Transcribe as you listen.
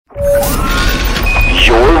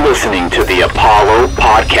listening to the Apollo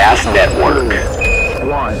Podcast Network.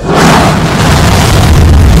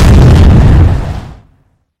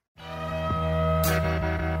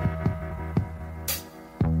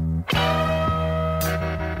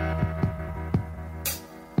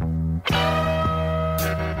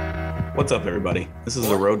 What's up, everybody? This is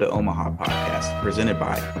the Road to Omaha podcast presented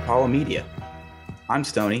by Apollo Media. I'm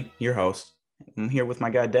Stoney, your host. I'm here with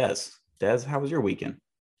my guy, Dez. Dez, how was your weekend?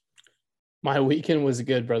 My weekend was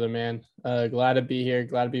good, brother, man. Glad to be here.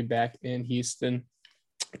 Glad to be back in Houston.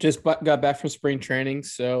 Just got back from spring training,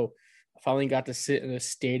 so I finally got to sit in a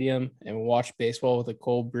stadium and watch baseball with a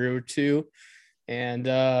cold brew or two. And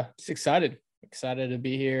just excited to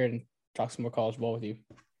be here and talk some more college ball with you.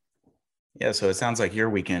 Yeah, so it sounds like your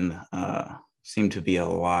weekend seemed to be a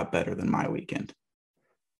lot better than my weekend.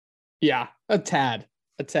 Yeah, a tad.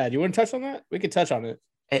 You want to touch on that? We could touch on it.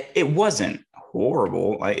 It wasn't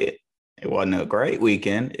horrible. It wasn't a great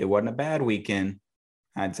weekend. It wasn't a bad weekend.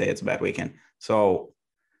 I'd say it's a bad weekend. So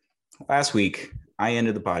last week, I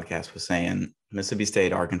ended the podcast with saying Mississippi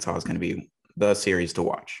State, Arkansas is going to be the series to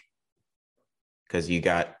watch. Because you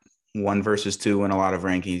got 1 versus 2 in a lot of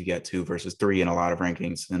rankings. You got 2 versus 3 in a lot of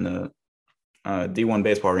rankings. In the D1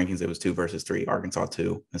 baseball rankings, it was 2 versus 3. Arkansas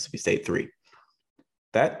 2, Mississippi State 3.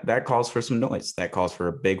 That calls for some noise. That calls for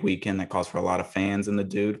a big weekend. That calls for a lot of fans in the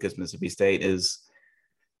dude because Mississippi State is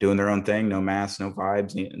doing their own thing. No masks, no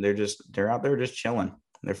vibes. They're out there just chilling.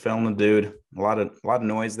 They're feeling the dude. A lot of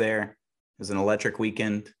noise there. It was an electric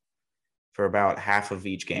weekend for about half of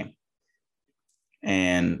each game.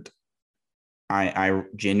 And I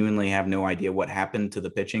genuinely have no idea what happened to the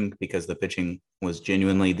pitching because the pitching was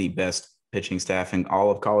genuinely the best pitching staff in all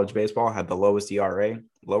of college baseball, had the lowest ERA,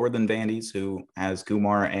 lower than Vandy's, who has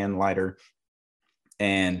Kumar and Leiter.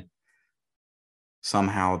 And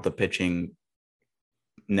somehow the pitching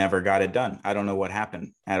never got it done. I don't know what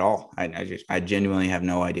happened at all. I genuinely have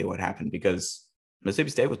no idea what happened because Mississippi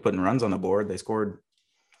State was putting runs on the board. They scored,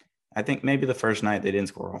 I think maybe the first night they didn't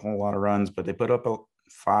score a whole lot of runs, but they put up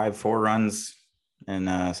 4 runs in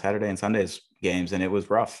Saturday and Sunday's games, and it was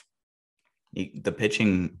rough. The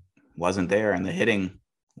pitching wasn't there, and the hitting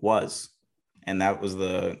was. And that was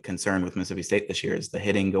the concern with Mississippi State this year, is the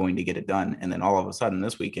hitting going to get it done. And then all of a sudden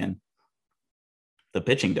this weekend, the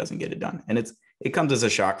pitching doesn't get it done. And it comes as a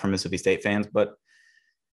shock for Mississippi State fans, but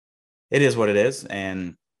it is what it is.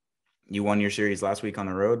 And you won your series last week on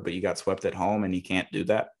the road, but you got swept at home, and you can't do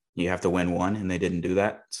that. You have to win one, and they didn't do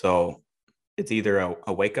that. So it's either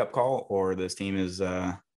a wake-up call or this team is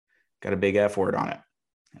got a big F word on it.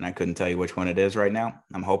 And I couldn't tell you which one it is right now.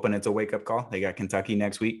 I'm hoping it's a wake-up call. They got Kentucky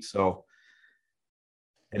next week. So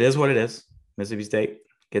it is what it is. Mississippi State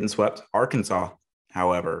getting swept. Arkansas,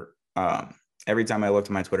 however, every time I looked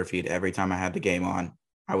at my Twitter feed, every time I had the game on,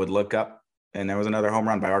 I would look up, and there was another home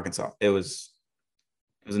run by Arkansas. It was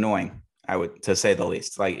annoying, to say the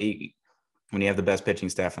least. Like, when you have the best pitching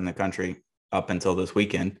staff in the country up until this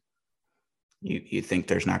weekend, you think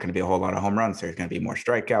there's not going to be a whole lot of home runs. There's going to be more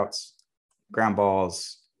strikeouts, ground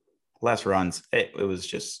balls, less runs. It was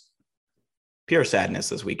just pure sadness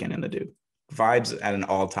this weekend in the dude. Vibes at an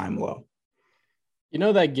all-time low. You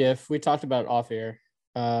know that GIF we talked about off air?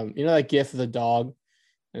 You know that GIF of the dog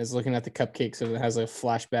and is looking at the cupcakes and it has like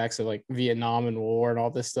flashbacks of like Vietnam and war and all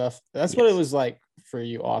this stuff. That's what it was like for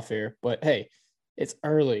you off air. But hey, it's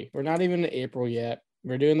early. We're not even in April yet.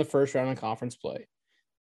 We're doing the first round of conference play.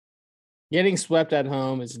 Getting swept at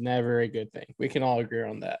home is never a good thing. We can all agree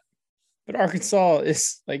on that. But Arkansas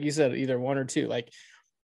is, like you said, either 1 or 2. Like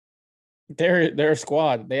they're a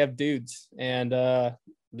squad. They have dudes. And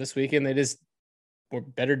this weekend they just were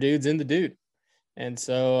better dudes in the dude. And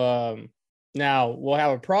so now we'll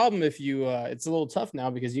have a problem if you it's a little tough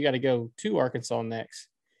now because you got to go to Arkansas next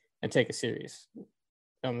and take a series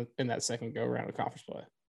in that second go around of conference play.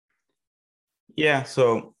 Yeah,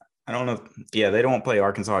 so I don't know. Yeah, they don't play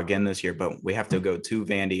Arkansas again this year, but we have to go to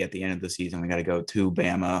Vandy at the end of the season. We got to go to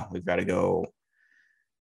Bama. We've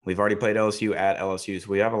already played LSU at LSU, so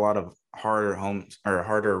we have a lot of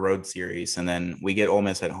harder road series, and then we get Ole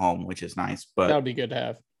Miss at home, which is nice. But that would be good to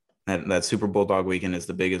have. That Super Bulldog weekend is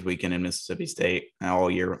the biggest weekend in Mississippi State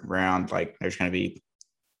all year round. Like, there's going to be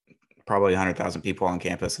probably 100,000 people on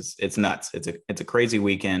campus. It's nuts. It's a crazy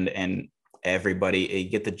weekend, and everybody, you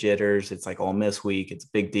get the jitters. It's like Ole Miss week. It's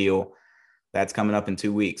a big deal. That's coming up in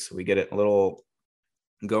 2 weeks. We get a little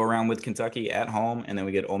go around with Kentucky at home, and then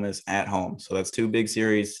we get Ole Miss at home. So that's 2 big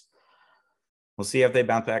series. We'll see if they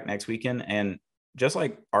bounce back next weekend. And just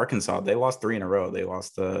like Arkansas, they lost 3 in a row. They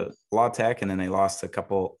lost to La Tech, and then they lost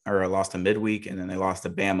lost to midweek, and then they lost to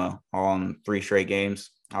Bama all in 3 straight games.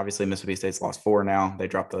 Obviously, Mississippi State's lost 4 now. They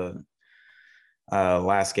dropped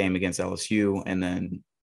last game against LSU, and then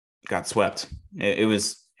got swept. It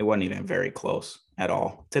wasn't even very close at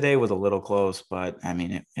all. Today was a little close, but I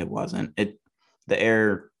mean, it wasn't. The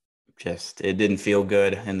air just, it didn't feel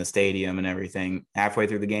good in the stadium and everything. Halfway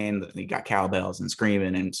through the game, you got cowbells and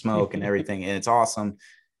screaming and smoke and everything, and it's awesome.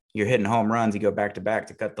 You're hitting home runs. You go back to back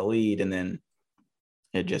to cut the lead, and then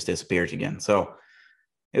it just disappears again. So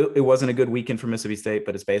it wasn't a good weekend for Mississippi State,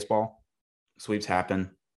 but it's baseball. Sweeps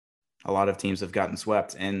happen. A lot of teams have gotten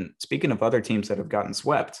swept. And speaking of other teams that have gotten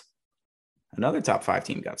swept, another top 5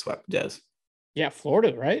 team got swept, Des. Yeah,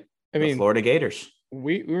 Florida, right? I mean, Florida Gators.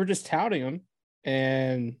 We were just touting them,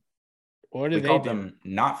 and what did they do? We called them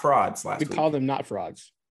not frauds last week. We called them not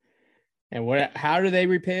frauds. And how do they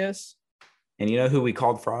repay us? And you know who we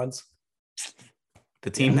called frauds? The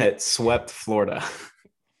team that swept Florida.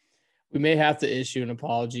 We may have to issue an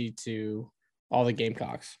apology to all the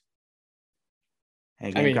Gamecocks.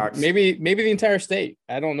 Hey, Gamecocks. I mean, maybe the entire state.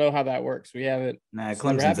 I don't know how that works. We haven't. Nah,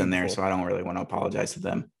 Clemson's in there, so I don't really want to apologize to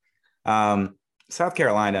them. South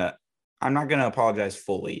Carolina, I'm not going to apologize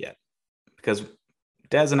fully yet, because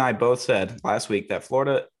Des and I both said last week that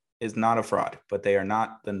Florida is not a fraud, but they are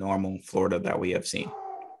not the normal Florida that we have seen.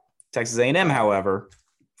 Texas A&M, however,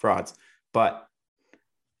 frauds, but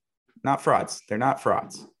not frauds. They're not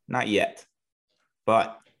frauds, not yet.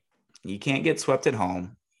 But you can't get swept at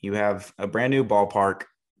home. You have a brand new ballpark,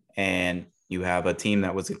 and you have a team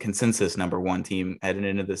that was a consensus number 1 team heading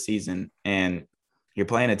into the season, and you're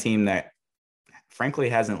playing a team that frankly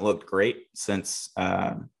hasn't looked great since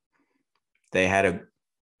South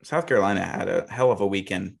Carolina had a hell of a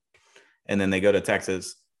weekend, and then they go to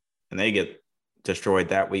Texas and they get destroyed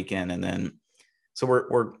that weekend. And then, so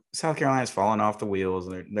we're South Carolina's falling off the wheels.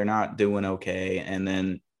 They're not doing okay. And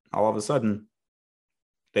then all of a sudden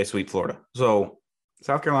they sweep Florida. So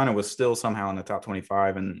South Carolina was still somehow in the top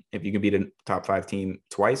 25. And if you can beat a top 5 team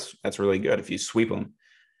twice, that's really good. If you sweep them,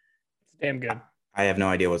 it's damn good. I have no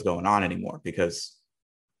idea what's going on anymore, because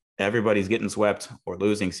everybody's getting swept or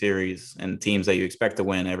losing series, and teams that you expect to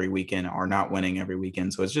win every weekend are not winning every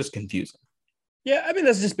weekend. So it's just confusing. Yeah, I mean,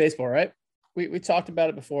 that's just baseball, right? We talked about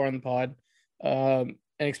it before on the pod, and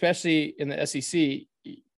especially in the SEC,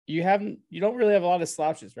 you don't really have a lot of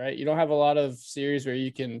slouches, right? You don't have a lot of series where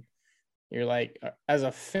you're like, as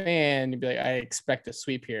a fan, you'd be like, I expect a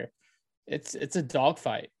sweep here. It's a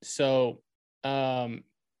dogfight. So,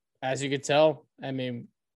 as you could tell, I mean,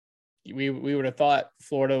 we would have thought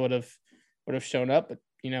Florida would have shown up, but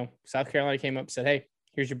South Carolina came up and said, "Hey,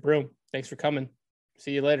 here's your broom. Thanks for coming.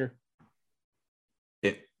 See you later."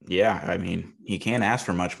 Yeah, I mean, you can't ask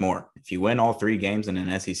for much more. If you win all 3 games in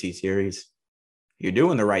an SEC series, you're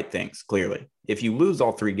doing the right things, clearly. If you lose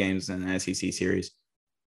all 3 games in an SEC series,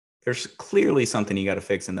 there's clearly something you got to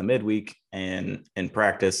fix in the midweek and in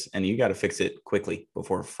practice, and you got to fix it quickly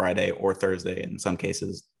before Friday or Thursday, in some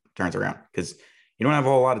cases, turns around, because you don't have a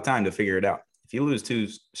whole lot of time to figure it out. If you lose 2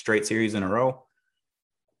 straight series in a row,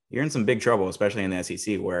 you're in some big trouble, especially in the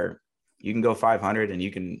SEC, where you can go 500 and you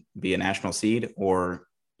can be a national seed, or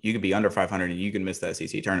you could be under 500 and you can miss the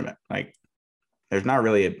SEC tournament. Like, there's not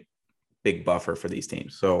really a big buffer for these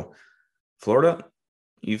teams. So Florida,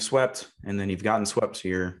 you've swept, and then you've gotten swept. So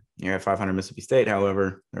you're at 500. Mississippi State,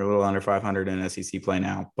 however, they're a little under 500 in SEC play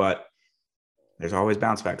now, but there's always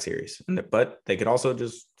bounce back series. But they could also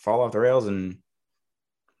just fall off the rails, and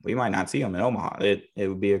we might not see them in Omaha. It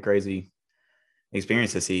would be a crazy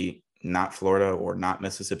experience to see not Florida or not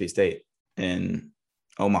Mississippi State in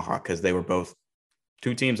Omaha, because they were both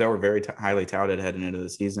 2 teams that were very highly touted heading into the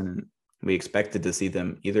season. And we expected to see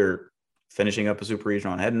them either finishing up a super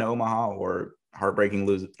regional and heading to Omaha, or heartbreaking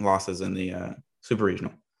losses in the super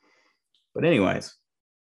regional. But anyways,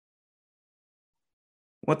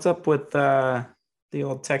 what's up with the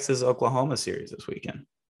old Texas-Oklahoma series this weekend?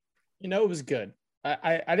 It was good.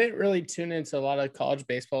 I didn't really tune into a lot of college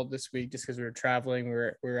baseball this week just because we were traveling.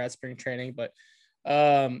 We were at spring training, but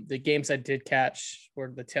the games I did catch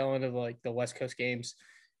were the tail end of the West Coast games,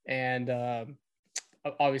 and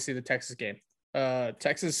obviously the Texas game.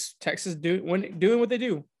 Texas doing what they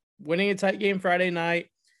do, winning a tight game Friday night,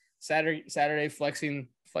 Saturday flexing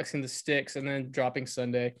the sticks, and then dropping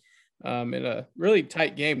Sunday in a really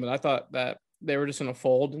tight game. But I thought that they were just going to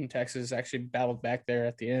fold, and Texas actually battled back there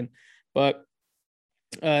at the end. But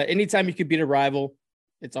anytime you could beat a rival,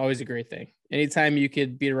 it's always a great thing. Anytime you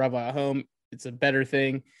could beat a rival at home, it's a better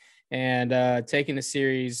thing. And taking a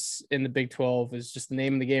series in the Big 12 is just the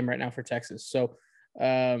name of the game right now for Texas. So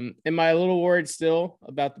am I a little worried still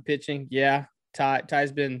about the pitching? Yeah,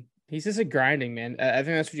 Ty's he's just a grinding, man. I think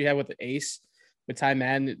that's what you have with the ace. with Ty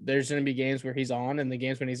Madden, there's going to be games where he's on, and the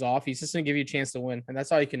games when he's off, he's just going to give you a chance to win. And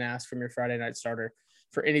that's all you can ask from your Friday night starter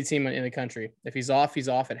for any team in the country. If he's off, he's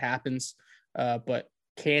off. It happens. But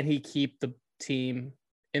can he keep the team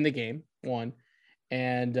in the game? One.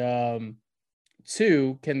 And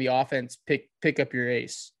two, can the offense pick up your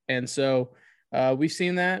ace? And so we've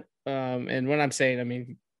seen that. And when I'm saying, I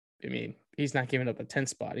mean, he's not giving up a 10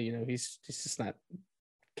 spot. He's just not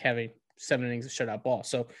having 7 innings of shutout ball.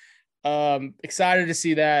 So excited to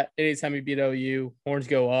see that. Anytime you beat OU, horns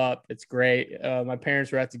go up. It's great. My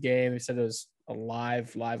parents were at the game. They said it was a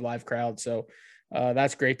live crowd. So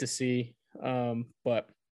that's great to see. But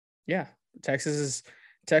yeah, Texas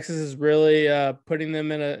is really putting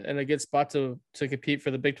them in a good spot to compete for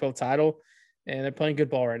the Big 12 title, and they're playing good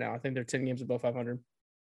ball right now. I think they're 10 games above 500.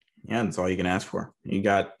 Yeah, that's all you can ask for. You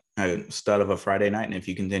got a stud of a Friday night, and if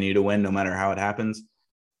you continue to win, no matter how it happens,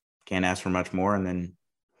 can't ask for much more. And then,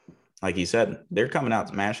 like you said, they're coming out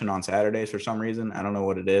smashing on Saturdays for some reason. I don't know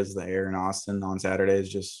what it is. The air in Austin on Saturdays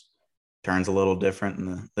just turns a little different,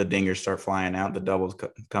 and the dingers start flying out. The doubles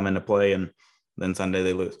come into play, and then Sunday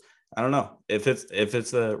they lose. I don't know. If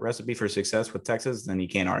it's a recipe for success with Texas, then you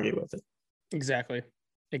can't argue with it. Exactly.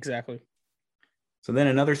 So then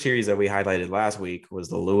another series that we highlighted last week was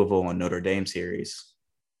the Louisville and Notre Dame series.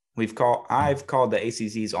 I've called the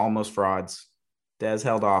ACC's almost frauds. Des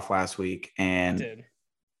held off last week, and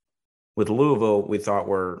with Louisville, we thought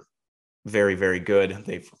were very, very good.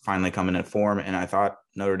 They've finally come into form, and I thought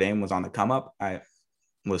Notre Dame was on the come up. I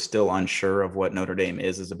was still unsure of what Notre Dame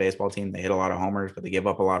is as a baseball team. They hit a lot of homers, but they give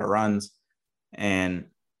up a lot of runs, and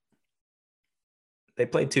they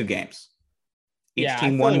played 2 games. Each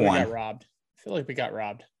team won one. I feel like we got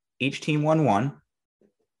robbed. Each team won one.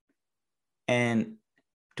 And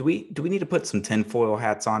do we need to put some tinfoil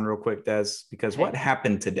hats on real quick, Des? Because what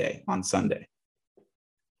happened today on Sunday?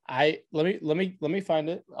 Let me find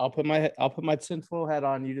it. I'll put my tinfoil hat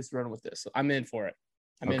on. You just run with this. I'm in for it.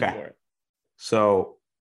 In for it. So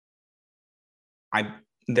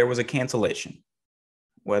there was a cancellation,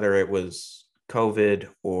 whether it was COVID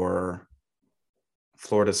or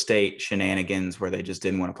Florida State shenanigans where they just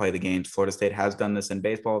didn't want to play the games. Florida State has done this in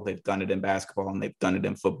baseball. They've done it in basketball, and they've done it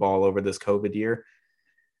in football over this COVID year.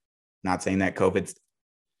 Not saying that COVID's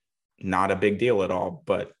not a big deal at all,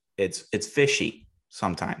 but it's fishy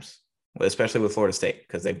sometimes, especially with Florida State,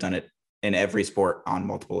 because they've done it in every sport on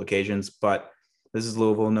multiple occasions. But this is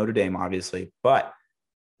Louisville and Notre Dame, obviously. But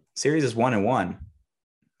series is 1-1.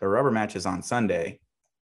 The rubber match is on Sunday.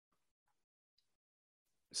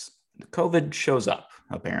 COVID shows up,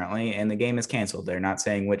 apparently, and the game is canceled. They're not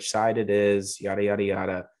saying which side it is, yada, yada,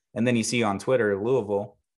 yada. And then you see on Twitter,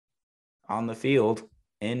 Louisville on the field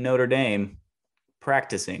in Notre Dame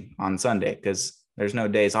practicing on Sunday, because there's no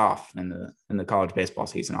days off in the college baseball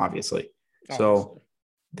season, obviously. So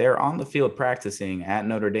they're on the field practicing at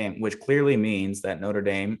Notre Dame, which clearly means that Notre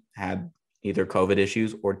Dame had either COVID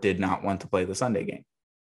issues or did not want to play the Sunday game.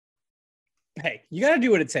 Hey, you got to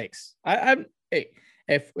do what it takes.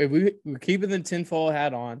 If we're keeping the tinfoil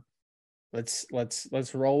hat on, let's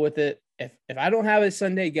roll with it. If I don't have a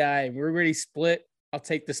Sunday guy and we're already split, I'll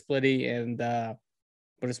take the splitty and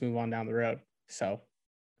we'll just move on down the road. So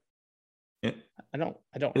I don't.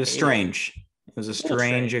 It was strange. It was a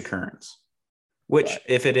strange occurrence. Which,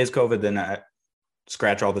 if it is COVID, then I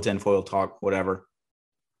scratch all the tinfoil talk, whatever.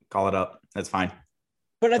 Call it up. That's fine.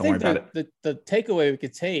 But I think the takeaway we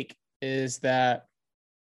could take is that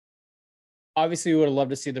obviously we would have loved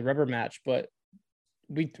to see the rubber match, but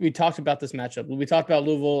we talked about this matchup. We talked about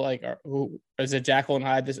Louisville, like, who is it, Jackal and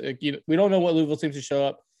Hyde? We don't know what Louisville seems to show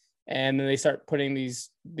up, and then they start putting these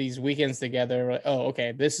weekends together. We're like, oh,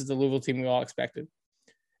 okay, this is the Louisville team we all expected.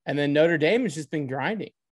 And then Notre Dame has just been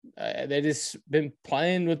grinding. They just been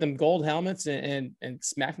playing with them gold helmets and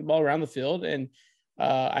smacking the ball around the field. And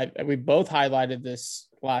we both highlighted this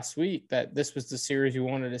last week that this was the series we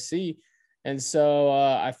wanted to see. And so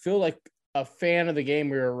I feel like a fan of the game,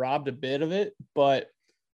 we were robbed a bit of it, but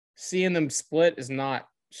seeing them split is not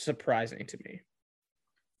surprising to me.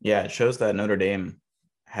 Yeah, it shows that Notre Dame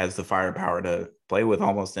has the firepower to play with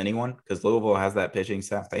almost anyone, because Louisville has that pitching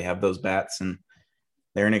staff. They have those bats, and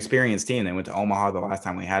they're an experienced team. They went to Omaha the last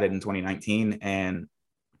time we had it in 2019, and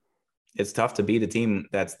it's tough to beat a team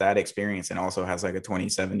that's that experienced and also has like a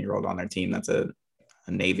 27-year-old on their team that's a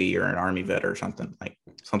Navy or an Army vet or something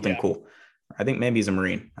cool. I think maybe he's a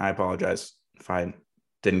Marine. I apologize if I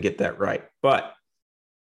didn't get that right, but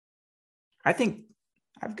I think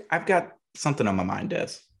I've got something on my mind, Des.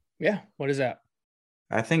 Yeah, what is that?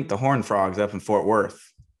 I think the Horned Frogs up in Fort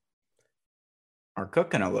Worth are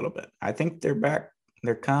cooking a little bit. I think they're back.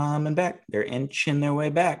 They're coming back. They're inching their way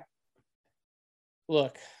back.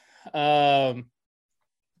 Look, I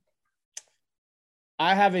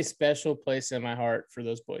have a special place in my heart for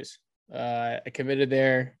those boys. I committed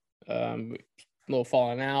there. A little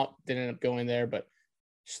falling out, didn't end up going there, but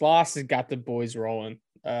Schloss has got the boys rolling.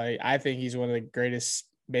 I think he's one of the greatest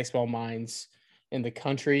baseball minds in the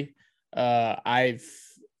country. I've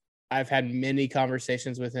had many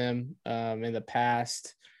conversations with him in the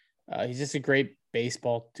past. He's just a great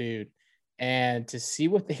baseball dude. And to see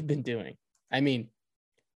what they've been doing, I mean,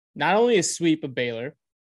 not only a sweep of Baylor,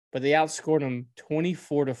 but they outscored them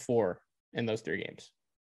 24-4 in those 3 games.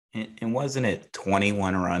 And wasn't it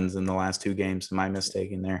 21 runs in the last 2 games? Am I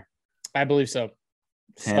mistaken there? I believe so.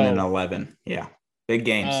 10 and 11. Yeah. Big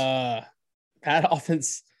games. That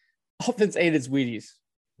offense ate its Wheaties.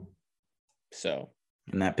 So.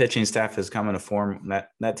 And that pitching staff has come into form. That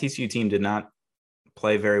TCU team did not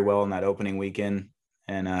play very well in that opening weekend.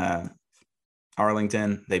 And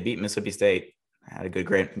Arlington, they beat Mississippi State. Had a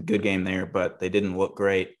good game there, but they didn't look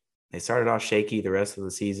great. They started off shaky the rest of the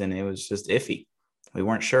season. It was just iffy. We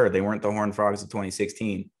weren't sure. They weren't the Horned Frogs of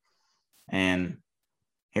 2016. And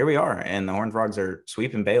here we are. And the Horned Frogs are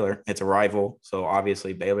sweeping Baylor. It's a rival. So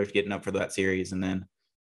obviously Baylor's getting up for that series. And then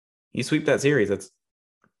you sweep that series.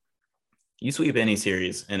 You sweep any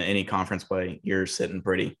series in any conference play, you're sitting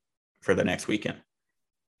pretty for the next weekend.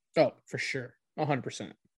 Oh, for sure.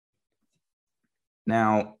 100%.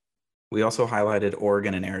 Now, we also highlighted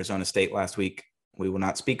Oregon and Arizona State last week. We will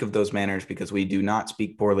not speak of those manners because we do not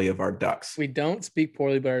speak poorly of our Ducks. We don't speak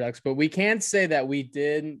poorly about our Ducks, but we can say that we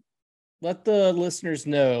did let the listeners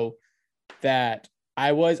know that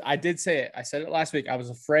I did say it. I said it last week. I was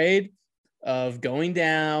afraid of going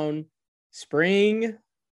down. Spring,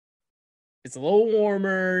 it's a little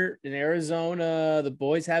warmer in Arizona. The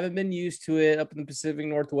boys haven't been used to it up in the Pacific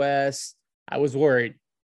Northwest. I was worried.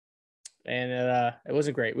 And it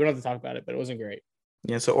wasn't great. We don't have to talk about it, but it wasn't great.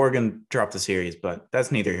 Yeah, so Oregon dropped the series, but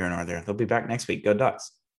that's neither here nor there. They'll be back next week. Go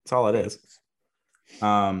Ducks. That's all it is.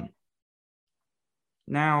 Now,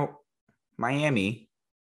 Miami,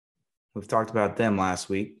 we've talked about them last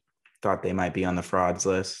week. Thought they might be on the frauds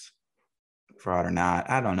list. Fraud or not,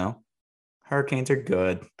 I don't know. Hurricanes are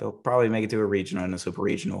good. They'll probably make it to a regional and a super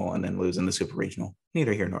regional and then lose in the super regional.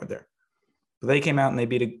 Neither here nor there. But they came out and they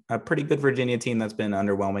beat a pretty good Virginia team that's been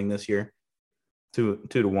underwhelming this year.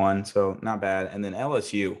 2-1, so not bad. And then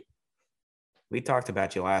LSU, we talked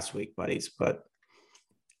about you last week, buddies, but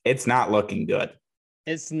it's not looking good.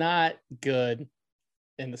 It's not good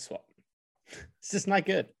in the swamp. It's just not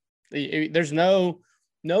good. There's no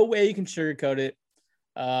way you can sugarcoat it.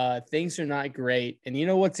 Things are not great. And you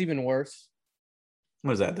know what's even worse?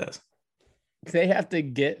 What does that do? They have to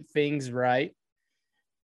get things right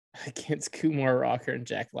against Kumar Rocker and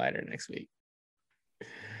Jack Leiter next week.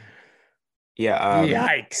 Yeah.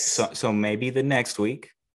 Yikes. So maybe the next week.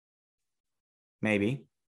 Maybe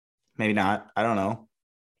not. I don't know.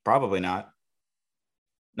 Probably not.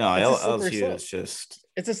 No, LSU is just.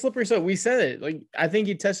 It's a slippery slope. We said it. Like, I think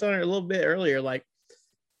you touched on it a little bit earlier. Like,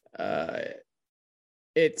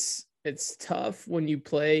 it's tough when you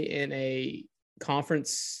play in a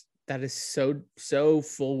conference that is so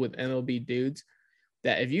full with MLB dudes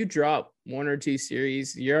that if you drop 1 or 2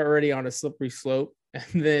 series, you're already on a slippery slope.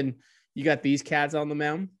 And then you got these cats on the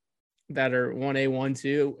mound that are 1A,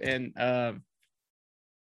 1-2, and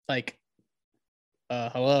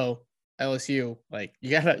hello, LSU. Like, you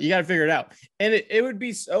gotta figure it out. And it would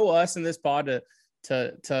be so us in this pod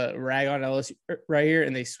to rag on LSU right here,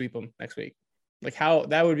 and they sweep them next week. Like, how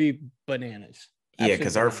that would be bananas. Yeah,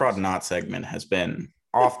 because our fraud not segment has been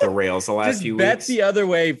off the rails the last few weeks. Bet the other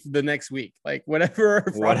way for the next week. Like, whatever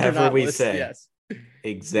we say. Yes.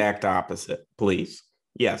 Exact opposite, please.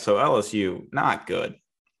 Yeah, so LSU, not good.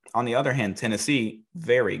 On the other hand, Tennessee,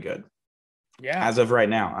 very good. Yeah. As of right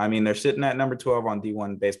now. I mean, they're sitting at number 12 on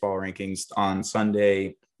D1 baseball rankings on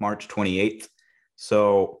Sunday, March 28th.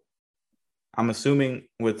 So I'm assuming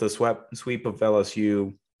with the sweep of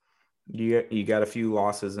LSU, you got a few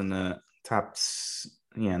losses in the top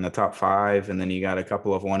 5, and then you got a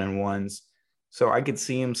couple of 1-1s. So I could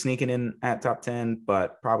see him sneaking in at top 10,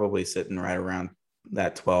 but probably sitting right around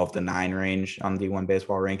that 12-9 range on D1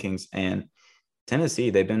 baseball rankings. And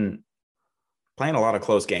Tennessee, they've been playing a lot of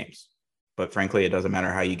close games, but frankly, it doesn't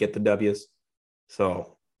matter how you get the W's.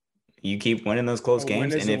 So you keep winning those close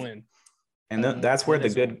games, that's where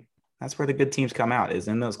the good teams come out, is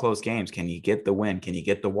in those close games. Can you get the win? Can you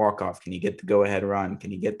get the walk-off? Can you get the go-ahead run?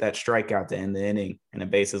 Can you get that strikeout to end the inning and a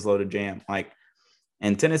bases-loaded jam?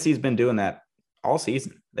 And Tennessee's been doing that all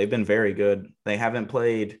season. They've been very good. They haven't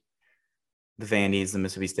played the Vandy's, the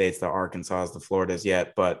Mississippi States, the Arkansas, the Floridas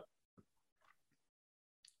yet, but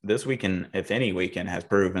this weekend, if any weekend, has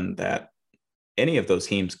proven that any of those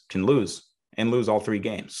teams can lose and lose all 3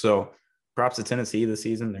 games. So props to Tennessee this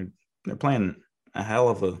season. They're playing a hell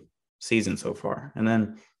of a season so far. And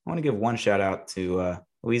then I want to give one shout out to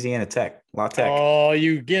Louisiana Tech, La Tech. Oh,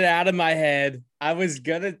 you get out of my head. I was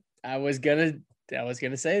gonna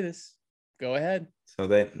say this. Go ahead. So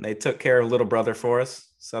they took care of little brother for us,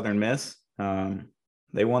 Southern Miss.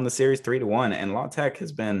 They won the series 3-1, and La Tech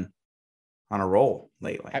has been on a roll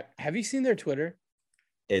lately. Have you seen their Twitter?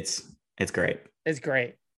 It's great. It's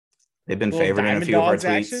great. They've been favored in a few of our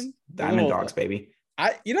tweets. Action? Diamond Dogs, baby.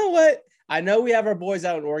 You know what? I know we have our boys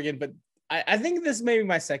out in Oregon, but I think this may be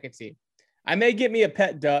my second team. I may get me a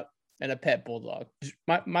pet duck and a pet bulldog.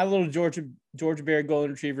 My little Georgia Bear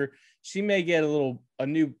golden retriever. She may get a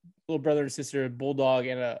new little brother and sister, a bulldog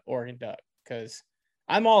and a Oregon duck, because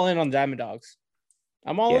I'm all in on Diamond Dogs.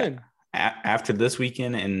 I'm all in. After this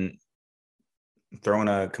weekend and throwing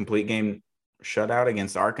a complete game shutout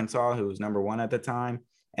against Arkansas, who was number 1 at the time,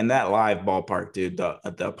 and that live ballpark, dude, the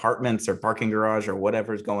apartments or parking garage or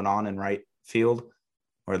whatever's going on in right field,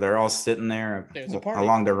 where they're all sitting there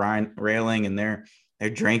along the railing, and they're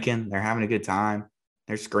drinking, they're having a good time,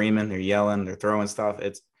 they're screaming, they're yelling, they're throwing stuff.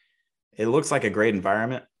 It looks like a great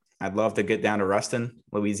environment. I'd love to get down to Ruston,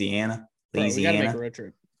 Louisiana. Bro, we gotta make a road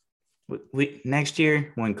trip. We next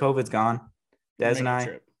year when COVID's gone, Des and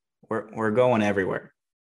I, we're going everywhere.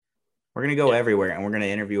 We're gonna go everywhere, and we're gonna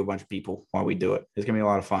interview a bunch of people while we do it. It's gonna be a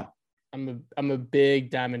lot of fun. I'm a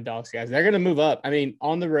big Diamond Dogs guys. They're gonna move up. I mean,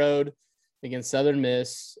 on the road against Southern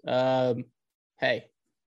Miss. Hey,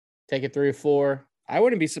 take it 3 or 4. I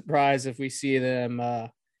wouldn't be surprised if we see them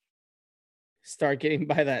start getting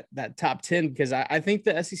by that top 10, because I think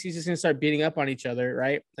the SEC is just going to start beating up on each other,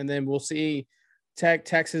 right? And then we'll see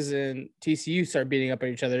Texas and TCU start beating up on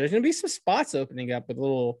each other. There's going to be some spots opening up with the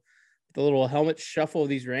little helmet shuffle of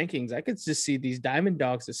these rankings. I could just see these Diamond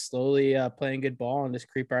Dogs just slowly playing good ball and just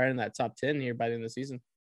creep right in that top 10 here by the end of the season.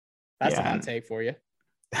 That's a hot take for you.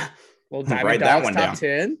 Little Diamond Dogs top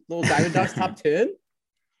 10. Little Diamond Dogs top 10.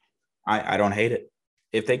 I don't hate it.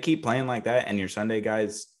 If they keep playing like that and your Sunday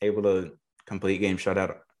guys able to complete game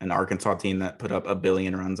shutout an Arkansas team that put up 1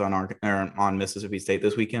 billion runs on Mississippi State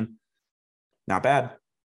this weekend, not bad.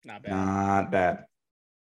 Not bad.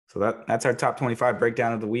 So that's our top 25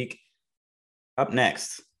 breakdown of the week. Up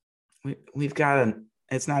next, we've got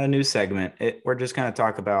it's not a new segment. We're just going to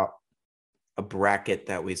talk about a bracket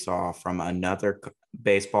that we saw from another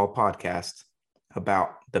baseball podcast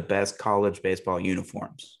about the best college baseball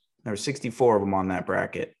uniforms. There were 64 of them on that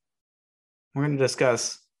bracket. We're going to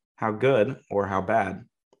discuss how good or how bad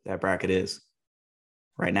that bracket is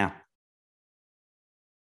right now.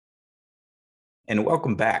 And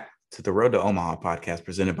welcome back to the Road to Omaha podcast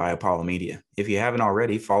presented by Apollo Media. If you haven't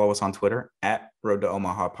already, follow us on Twitter at Road to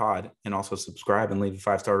Omaha Pod, and also subscribe and leave a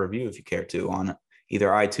 5-star review if you care to on either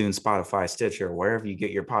iTunes, Spotify, Stitcher, wherever you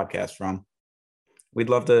get your podcast from. We'd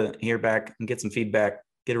love to hear back and get some feedback,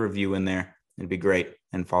 get a review in there. It'd be great.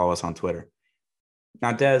 And follow us on Twitter.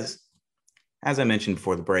 Now, Des, as I mentioned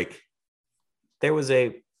before the break, there was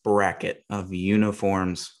a bracket of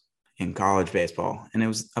uniforms in college baseball, and it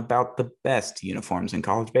was about the best uniforms in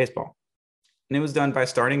college baseball. And it was done by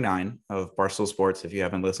Starting Nine of Barstool Sports. If you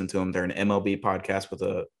haven't listened to them, they're an MLB podcast with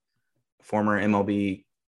a former MLB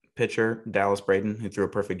pitcher, Dallas Braden, who threw a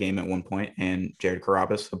perfect game at one point, and Jared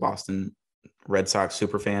Carrabis, a Boston Red Sox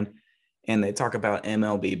superfan. And they talk about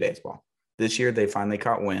MLB baseball. This year, they finally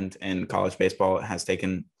caught wind, and college baseball has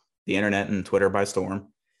taken the internet and Twitter by storm.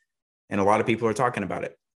 And a lot of people are talking about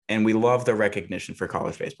it. And we love the recognition for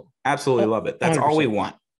college baseball. Absolutely love it. That's 100%. All we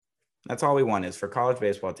want. That's all we want is for college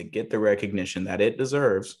baseball to get the recognition that it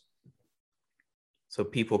deserves so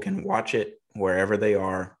people can watch it wherever they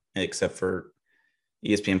are, except for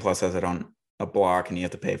ESPN Plus has it on a block and you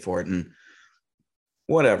have to pay for it and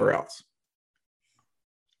whatever else.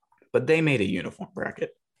 But they made a uniform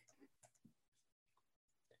bracket.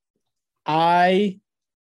 I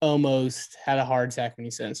almost had a heart attack when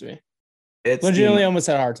you sent it to me. It's legitimately almost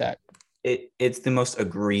had a heart attack. It's the most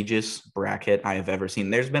egregious bracket I have ever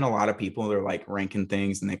seen. There's been a lot of people that are like ranking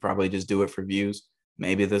things and they probably just do it for views.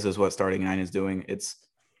 Maybe this is what Starting Nine is doing.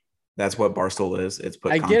 That's what Barstool is. It's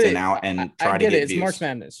put content out and try to get views. It's March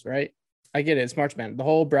Madness, right? I get it. It's March Madness. The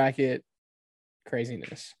whole bracket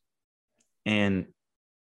craziness. And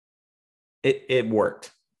it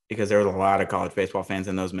worked because there was a lot of college baseball fans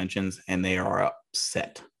in those mentions and they are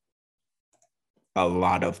upset. A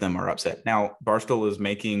lot of them are upset. Now, Barstool is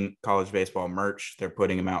making college baseball merch. They're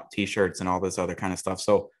putting them out T-shirts and all this other kind of stuff.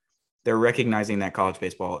 So they're recognizing that college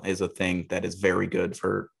baseball is a thing that is very good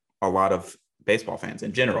for a lot of baseball fans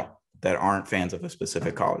in general. that aren't fans of a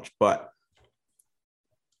specific college. But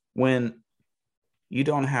when you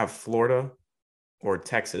don't have Florida or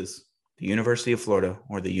Texas, the University of Florida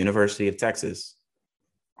or the University of Texas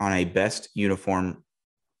on a best uniform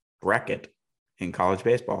bracket in college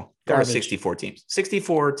baseball, there are 64 teams.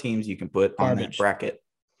 64 teams you can put on that bracket.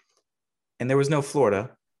 And there was no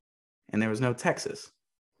Florida and there was no Texas.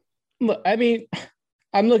 Look, I mean,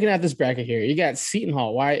 I'm looking at this bracket here. You got Seton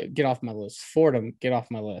Hall. Why? Get off my list. Fordham, get off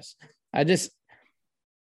my list.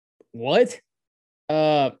 What?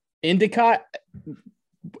 Endicott.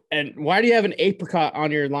 And why do you have an apricot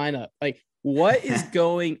on your lineup? Like, what is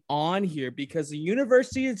going on here? Because the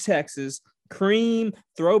University of Texas, cream,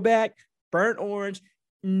 throwback, burnt orange,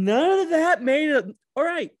 none of that made it. All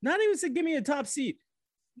right, not even say give me a top seed.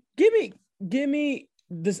 Give me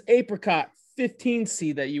this apricot 15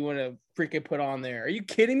 seed that you want to freaking put on there. Are you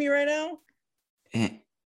kidding me right now?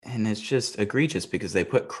 And it's just egregious because they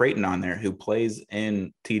put Creighton on there, who plays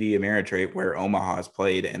in TD Ameritrade where Omaha has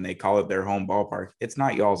played, and they call it their home ballpark. It's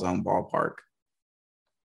not y'all's home ballpark.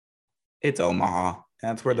 It's Omaha.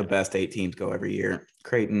 That's where the best 8 teams go every year.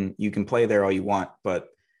 Creighton, you can play there all you want, but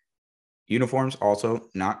uniforms also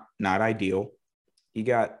not ideal. You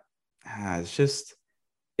got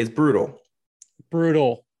it's brutal.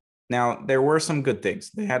 Brutal. Now, there were some good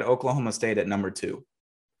things. They had Oklahoma State at number 2.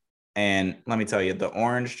 And let me tell you, the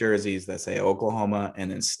orange jerseys that say Oklahoma and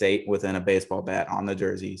then state within a baseball bat on the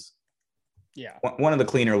jerseys. Yeah. One of the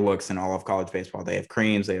cleaner looks in all of college baseball. They have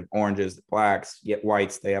creams, they have oranges, blacks, yet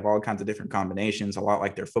whites. They have all kinds of different combinations, a lot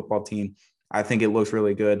like their football team. I think it looks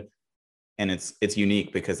really good. And it's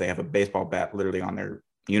unique because they have a baseball bat literally on their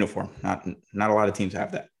uniform. Not a lot of teams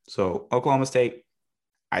have that. So Oklahoma State,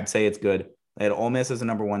 I'd say it's good. They had Ole Miss as the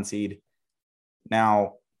number 1 seed.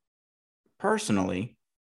 Now, personally,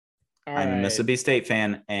 I'm a Mississippi State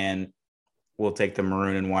fan, and we'll take the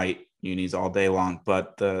maroon and white unis all day long.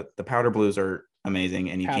 But the powder blues are amazing,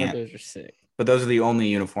 and powder blues are sick. But those are the only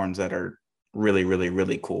uniforms that are really, really,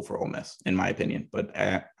 really cool for Ole Miss, in my opinion. But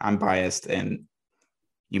I'm biased, and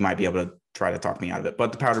you might be able to try to talk me out of it.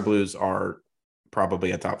 But the powder blues are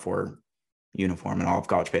probably a top 4 uniform in all of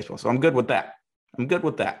college baseball, so I'm good with that.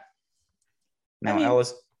 Now,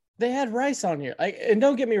 Ellis, they had Rice on here. And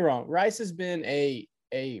don't get me wrong, Rice has been a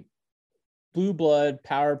blue blood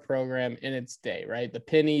power program in its day, right? The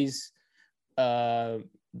pennies, the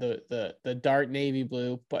dark navy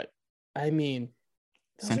blue, but I mean,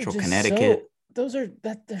 Central Connecticut.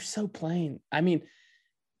 They're so plain. I mean,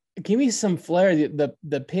 give me some flair.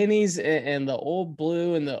 The pennies and the old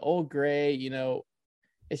blue and the old gray,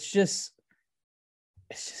 it's just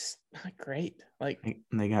not great. Like,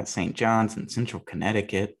 they got St. John's and Central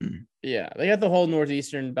Connecticut. Yeah, they got the whole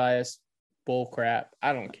Northeastern bias bull crap.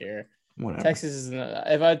 I don't care. Whatever. Texas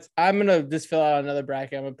is I'm gonna just fill out another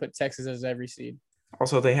bracket. I'm gonna put Texas as every seed.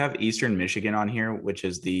 Also, they have Eastern Michigan on here, which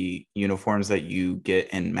is the uniforms that you get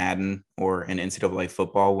in Madden or in NCAA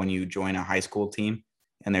football when you join a high school team.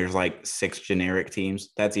 And there's like 6 generic teams.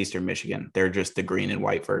 That's Eastern Michigan. They're just the green and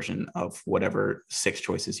white version of whatever 6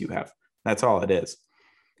 choices you have. That's all it is.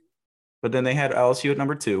 But then they had LSU at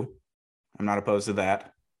number 2. I'm not opposed to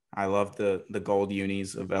that. I love the gold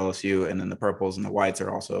unis of LSU, and then the purples and the whites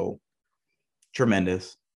are also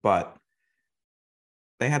tremendous. But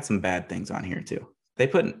they had some bad things on here too.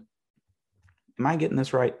 Am I getting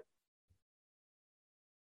this right?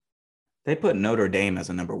 They put Notre Dame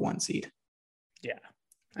as a number 1 seed. Yeah.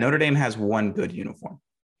 Notre Dame has one good uniform,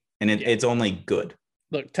 and it's only good.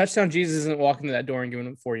 Look, Touchdown Jesus isn't walking to that door and giving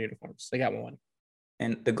them 4 uniforms. They got 1.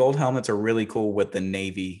 And the gold helmets are really cool with the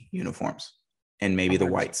navy uniforms and maybe the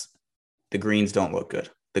whites. The greens don't look good.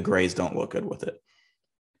 The grays don't look good with it.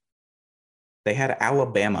 They had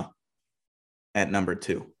Alabama at number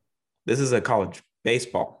 2. This is a college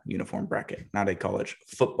baseball uniform bracket, not a college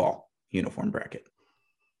football uniform bracket.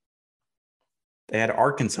 They had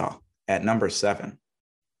Arkansas at number 7.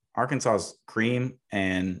 Arkansas's cream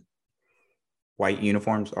and white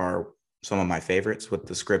uniforms are some of my favorites with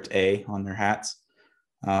the script A on their hats.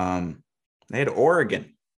 They had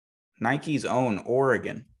Oregon, Nike's own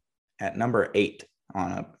Oregon, at number 8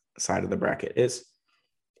 on a side of the bracket. It's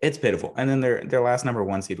pitiful. And then their last number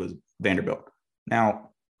 1 seed was Vanderbilt.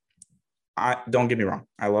 Now, don't get me wrong.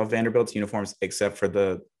 I love Vanderbilt's uniforms, except for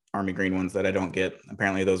the Army green ones that I don't get.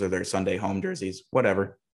 Apparently, those are their Sunday home jerseys.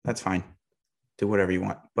 Whatever. That's fine. Do whatever you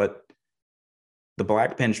want. But the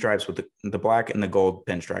black pinstripes with the black and the gold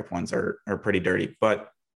pinstripe ones are pretty dirty. But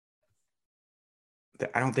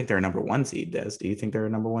I don't think they're a number 1 seed, Des. Do you think they're a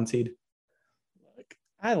number 1 seed?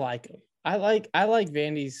 I like them. I like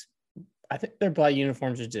Vandy's. I think their black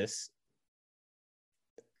uniforms are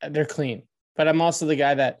they're clean. But I'm also the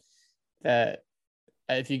guy that that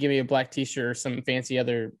if you give me a black T-shirt or some fancy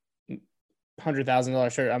other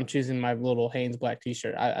 $100,000 shirt, I'm choosing my little Hanes black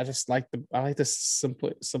T-shirt. I just like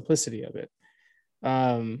the simplicity of it.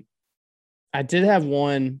 I had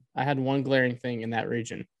one glaring thing in that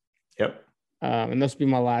region. Yep. And this will be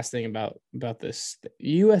my last thing about this.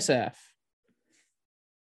 USF.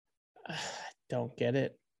 I don't get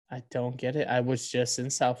it. I was just in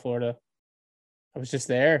South Florida. I was just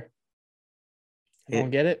there. I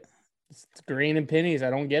don't get it. It's green and pennies. I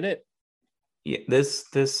don't get it. Yeah, this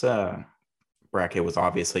bracket was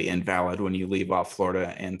obviously invalid when you leave off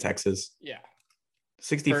Florida and Texas. Yeah.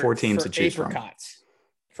 64 teams to choose from.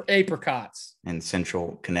 For apricots. And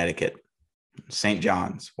Central Connecticut, St.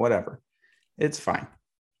 John's, whatever. It's fine.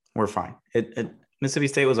 We're fine. Mississippi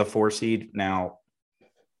State was a 4 seed. Now,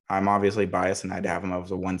 I'm obviously biased, and I'd have them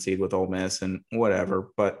as a 1 seed with Ole Miss and whatever,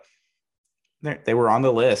 but they were on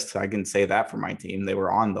the list. I can say that for my team. They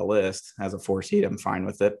were on the list as a 4 seed. I'm fine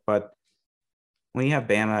with it. But when you have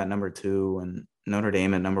Bama at number 2 and Notre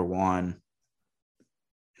Dame at number 1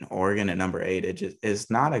 and Oregon at number 8, it just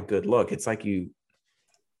is not a good look. It's like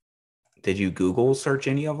did you Google search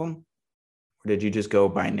any of them, or did you just go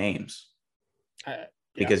by names?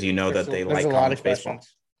 Because you know that they like college baseball.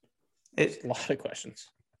 It's a lot of questions.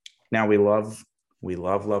 Now we love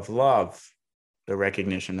the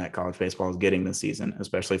recognition that college baseball is getting this season,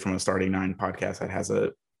 especially from a Starting Nine podcast that has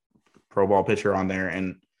a pro ball pitcher on there.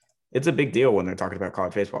 And it's a big deal when they're talking about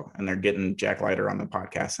college baseball and they're getting Jack Leiter on the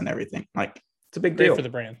podcast and everything. Like, it's a big deal. Great for the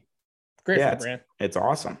brand. For the brand. It's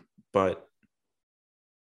awesome. But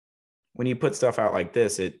when you put stuff out like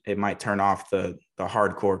this, it might turn off the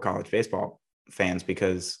hardcore college baseball fans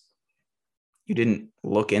because you didn't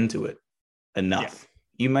look into it enough. Yeah.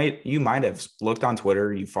 You might have looked on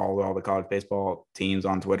Twitter, you follow all the college baseball teams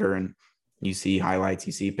on Twitter, and you see highlights,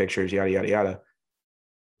 you see pictures, yada, yada, yada.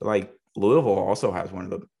 But like, Louisville also has one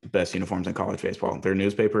of the best uniforms in college baseball. Their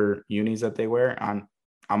newspaper unis that they wear, I'm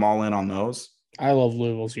all in on those. I love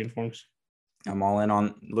Louisville's uniforms. I'm all in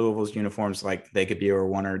on Louisville's uniforms. Like, they could be a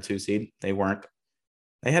 1 or 2 seed. They weren't.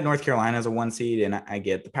 They had North Carolina as a 1 seed, and I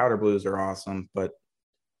get the powder blues are awesome, but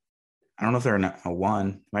I don't know if they're a 1.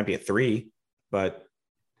 It might be a 3, but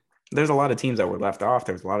there's a lot of teams that were left off.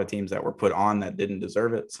 There's a lot of teams that were put on that didn't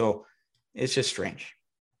deserve it. So it's just strange.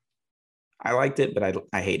 I liked it, but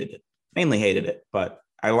I hated it. Mainly hated it, but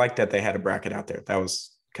I liked that they had a bracket out there. That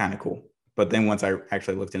was kind of cool. But then once I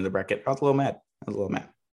actually looked into the bracket, I was a little mad.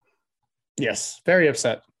 Yes, very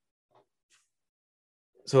upset.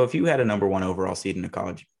 So if you had a number 1 overall seed in a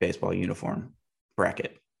college baseball uniform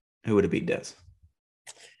bracket, who would it be, Des?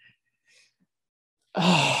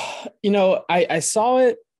 I saw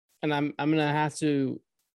it, and I'm gonna have to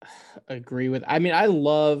agree with. I mean, I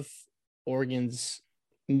love Oregon's,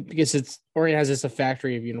 because Oregon has just a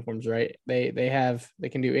factory of uniforms, right? They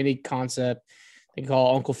can do any concept. They can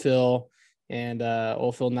call Uncle Phil, and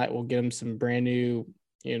old Phil Knight will get them some brand new,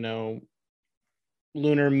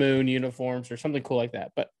 lunar moon uniforms or something cool like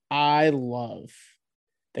that. But I love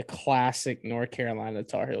the classic North Carolina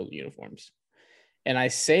Tar Heel uniforms. And I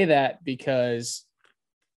say that because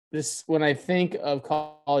when I think of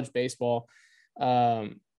college baseball,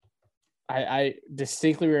 I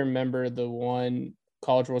distinctly remember the one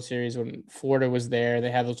College World Series when Florida was there. They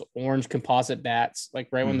had those orange composite bats, like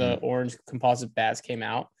right when the orange composite bats came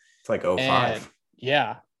out. It's like 05.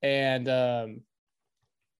 Yeah. And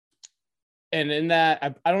in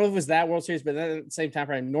that, I don't know if it was that World Series, but then at the same time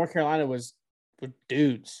frame, North Carolina was with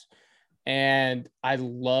dudes. And I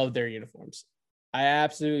loved their uniforms. I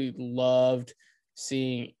absolutely loved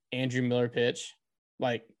seeing Andrew Miller pitch.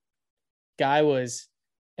 Like, guy was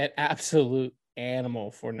an absolute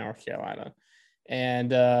animal for North Carolina.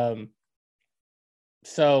 And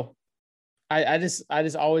so I just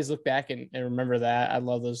always look back and remember that. I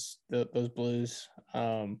love those blues.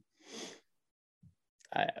 That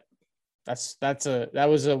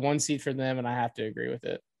was a 1 seed for them, and I have to agree with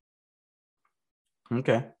it.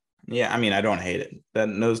 Okay. Yeah, I mean, I don't hate it.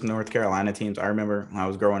 Those North Carolina teams, I remember when I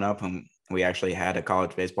was growing up and we actually had a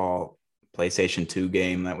college baseball PlayStation 2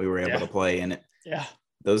 game that we were able to play. And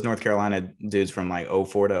those North Carolina dudes from like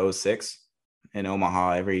 04 to 06 in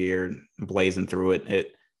Omaha every year blazing through it.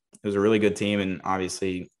 It was a really good team. And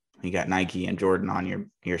obviously you got Nike and Jordan on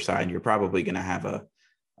your side. You're probably going to have a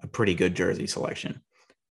pretty good jersey selection.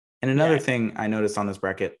 And another thing I noticed on this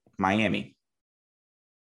bracket, Miami.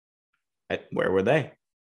 Where were they?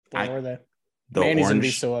 Where were they? The Manny's orange, gonna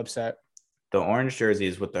be so upset. The orange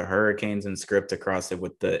jerseys with the Hurricanes and script across it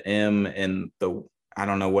with the M and the, I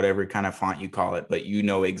don't know, whatever kind of font you call it, but you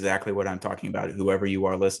know exactly what I'm talking about. Whoever you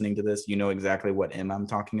are listening to this, you know exactly what M I'm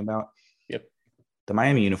talking about. Yep. the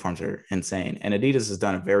Miami uniforms are insane. And Adidas has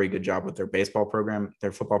done a very good job with their baseball program,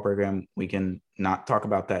 their football program. We can not talk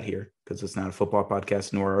about that here because it's not a football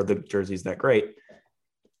podcast, nor are the jerseys that great.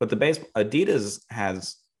 But Adidas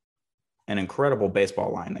has an incredible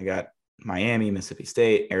baseball line. They got Miami, Mississippi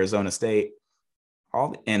State, Arizona State,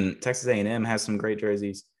 and Texas A&M has some great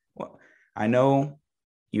jerseys. Well, I know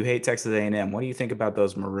you hate Texas A&M. What do you think about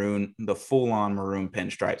those the full-on maroon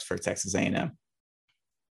pinstripes for Texas A&M?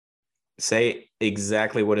 Say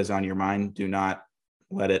exactly what is on your mind. Do not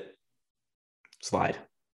let it slide.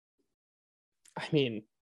 I mean,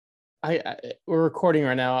 we're recording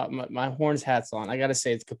right now. My Horns hat's on. I got to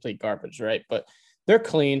say it's complete garbage, right? But they're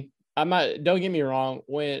clean. Don't get me wrong.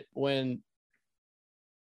 When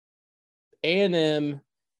A&M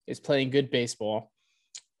is playing good baseball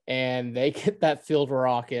and they get that field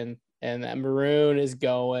rocking and that maroon is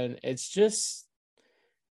going, it's just,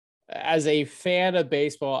 as a fan of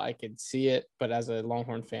baseball, I can see it, but as a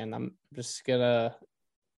Longhorn fan, I'm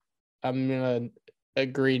gonna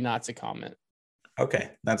agree not to comment.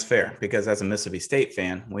 Okay, that's fair, because as a Mississippi State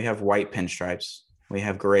fan, we have white pinstripes, we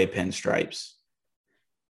have gray pinstripes.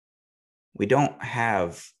 We don't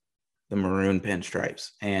have the maroon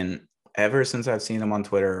pinstripes, and ever since I've seen them on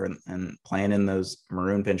Twitter and playing in those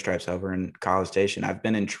maroon pinstripes over in College Station, I've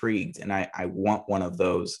been intrigued, and I want one of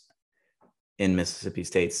those in Mississippi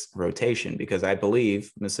State's rotation, because I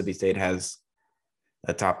believe Mississippi State has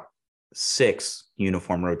a top 6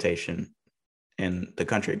 uniform rotation in the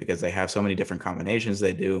country, because they have so many different combinations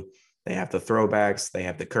they do. They have the throwbacks, they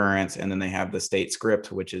have the currents, and then they have the state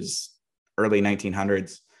script, which is early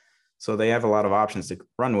 1900s. So they have a lot of options to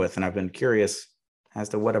run with. And I've been curious as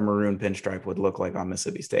to what a maroon pinstripe would look like on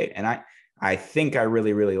Mississippi State. And I think I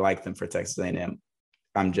really, really like them for Texas A&M.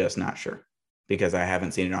 I'm just not sure, because I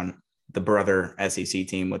haven't seen it on the brother SEC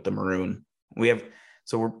team with the maroon.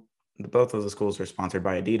 Both of the schools are sponsored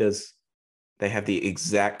by Adidas. They have the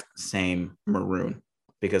exact same maroon,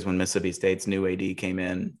 because when Mississippi State's new AD came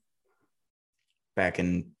in back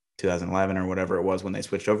in 2011 or whatever it was, when they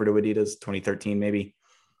switched over to Adidas, 2013 maybe,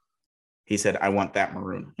 he said, I want that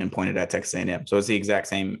maroon, and pointed at Texas A&M. So it's the exact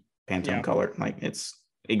same Pantone color. Like, it's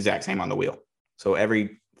exact same on the wheel. So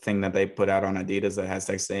everything that they put out on Adidas that has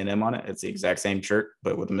Texas A&M on it, it's the exact same shirt,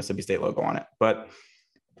 but with the Mississippi State logo on it. But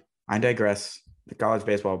I digress. The college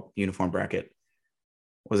baseball uniform bracket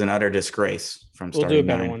was an utter disgrace from starting. We'll do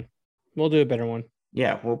a better one. We'll do a better one.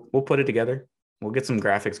 Yeah, we'll put it together. We'll get some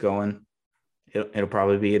graphics going. It'll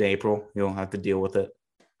probably be in April. You'll have to deal with it.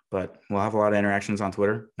 But we'll have a lot of interactions on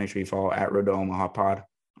Twitter. Make sure you follow at Road to Omaha Pod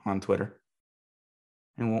on Twitter.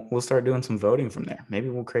 And we'll start doing some voting from there. Maybe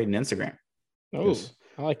we'll create an Instagram. Oh,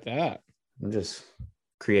 I like that. We'll just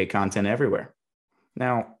create content everywhere.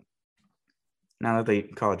 Now that the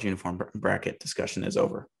college uniform bracket discussion is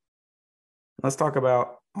over, let's talk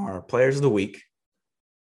about our players of the week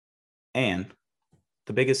and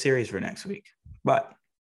the biggest series for next week. But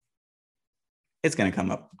it's going to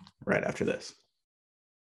come up right after this.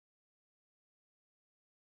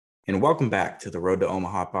 And welcome back to the Road to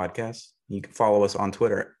Omaha podcast. You can follow us on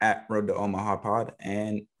Twitter at Road to Omaha Pod.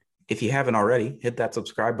 And if you haven't already, hit that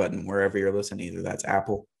subscribe button wherever you're listening. Either that's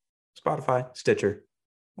Apple, Spotify, Stitcher,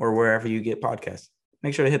 or wherever you get podcasts.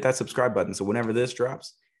 Make sure to hit that subscribe button so whenever this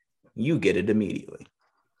drops, you get it immediately.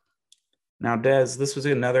 Now, Des, this was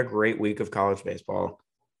another great week of college baseball.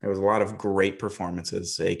 There was a lot of great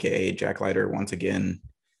performances, a.k.a. Jack Leiter once again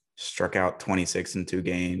struck out 26 in 2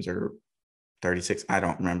 games, or 36. I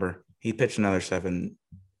don't remember. He pitched another 7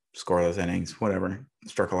 scoreless innings, whatever.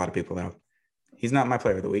 Struck a lot of people out. He's not my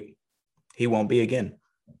player of the week. He won't be again.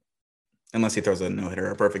 Unless he throws a no-hitter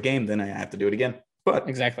or a perfect game, then I have to do it again. But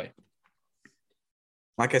exactly.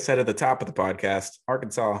 Like I said at the top of the podcast,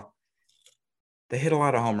 Arkansas, they hit a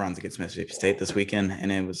lot of home runs against Mississippi State this weekend,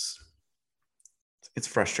 and it's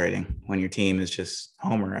frustrating when your team is just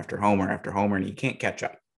homer after homer after homer and you can't catch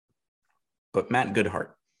up. But Matt Goodhart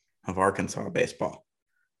of Arkansas baseball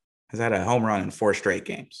has had a home run in 4 straight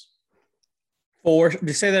games. 4?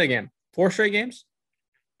 Just say that again. 4 straight games?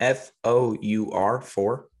 FOUR,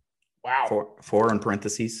 4. Wow. 4 in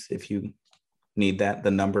parentheses if you need that,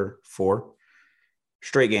 the number 4.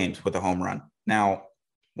 Straight games with a home run. Now,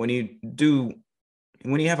 when you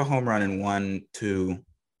have a home run in 1, 2,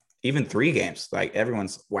 even 3 games, like,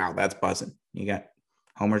 everyone's, wow, that's buzzing. You got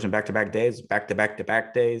homers in back-to-back days,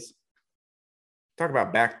 back-to-back-to-back days. Talk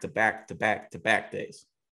about back-to-back-to-back-to-back days.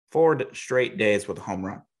 4 straight days with a home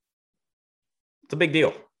run. It's a big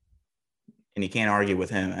deal. And you can't argue with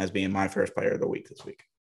him as being my first player of the week this week.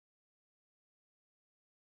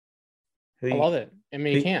 I love it. I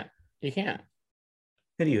mean, you can't.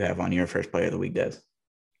 Who do you have on your first player of the week, Des?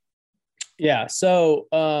 Yeah. So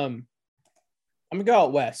I'm gonna go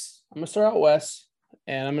out west. I'm gonna start out west,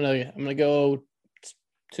 and I'm gonna go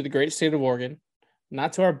to the great state of Oregon.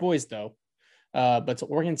 Not to our boys though, but to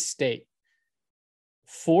Oregon State.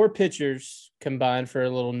 4 pitchers combined for a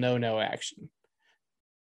little no action.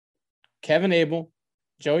 Kevin Abel,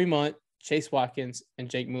 Joey Munt, Chase Watkins, and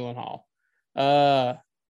Jake Mullenhall. A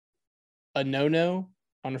no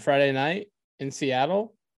on a Friday night in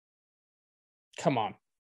Seattle. Come on.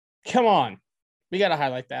 We got to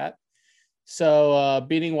highlight that. So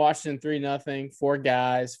beating Washington 3-0, 4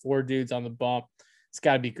 guys, 4 dudes on the bump. It's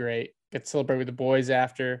got to be great. Get to celebrate with the boys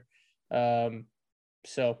after.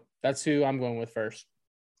 So that's who I'm going with first.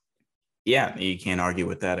 Yeah, you can't argue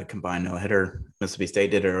with that. A combined no-hitter. Mississippi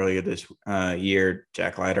State did it earlier this year.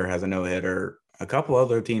 Jack Leiter has a no-hitter. A couple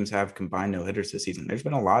other teams have combined no-hitters this season. There's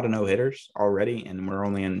been a lot of no-hitters already, and we're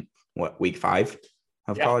only in, week 5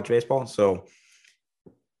 of college baseball. So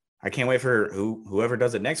I can't wait for whoever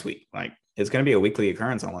does it next week. Like, it's going to be a weekly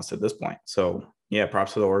occurrence almost at this point. So, yeah,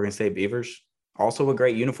 props to the Oregon State Beavers. Also a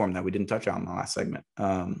great uniform that we didn't touch on in the last segment.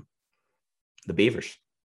 The Beavers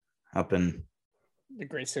up in the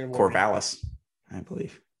great state of Corvallis, I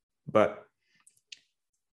believe. But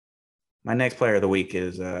my next player of the week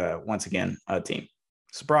is, once again, a team.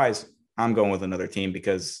 Surprise, I'm going with another team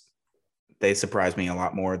because they surprised me a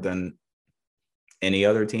lot more than any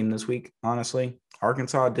other team this week, honestly.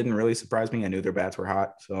 Arkansas didn't really surprise me. I knew their bats were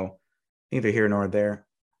hot, so neither here nor there.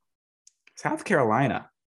 South Carolina,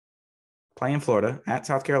 playing Florida at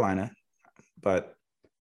South Carolina, but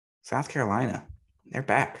South Carolina, they're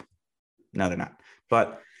back. No, they're not.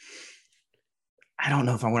 But I don't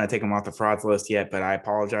know if I want to take them off the frauds list yet, but I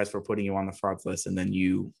apologize for putting you on the frauds list and then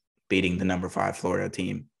you beating the number 5 Florida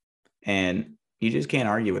team. And you just can't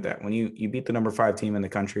argue with that. When you beat the number 5 team in the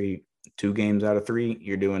country 2 games out of 3,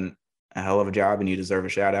 you're doing a hell of a job and you deserve a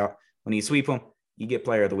shout out. When you sweep them, you get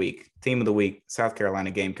player of the week, team of the week, South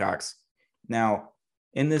Carolina Gamecocks. Now,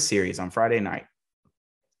 in this series on Friday night,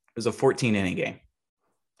 it was a 14-inning game.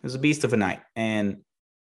 It was a beast of a night. And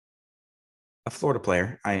a Florida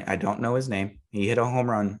player, I don't know his name, he hit a home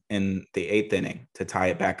run in the 8th inning to tie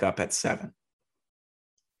it back up at 7.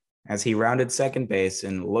 As he rounded second base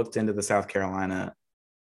and looked into the South Carolina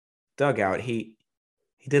dugout, he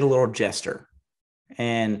did a little gesture.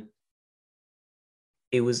 And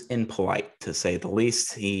it was impolite, to say the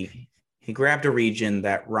least. He grabbed a region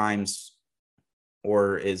that rhymes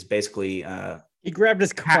or is basically he grabbed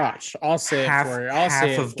his crotch. I'll say it for you.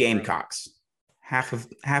 Half of Gamecocks. Half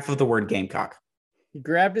of the word Gamecock. He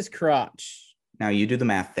grabbed his crotch. Now you do the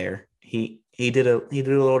math there. He did a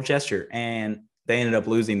little gesture, and they ended up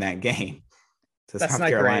losing that game to South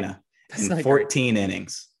Carolina in 14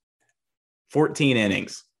 innings. 14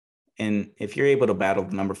 innings. And if you're able to battle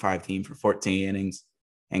the number 5 team for 14 innings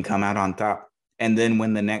and come out on top and then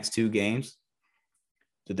win the next 2 games,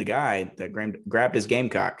 to the guy that grabbed his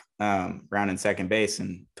Gamecock rounding second base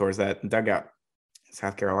and towards that dugout,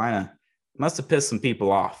 South Carolina, must have pissed some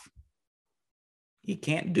people off. You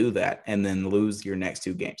can't do that and then lose your next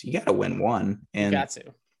 2 games. You got to win one. And you got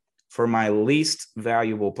to. For my least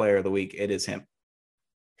valuable player of the week, it is him.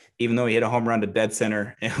 Even though he hit a home run to dead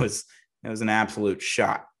center, it was an absolute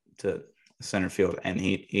shot to center field. And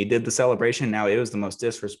he did the celebration. Now, it was the most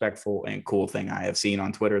disrespectful and cool thing I have seen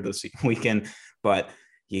on Twitter this weekend, but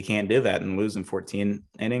you can't do that and lose in 14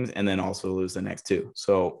 innings and then also lose the next 2.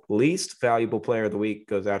 So least valuable player of the week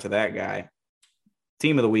goes out to that guy.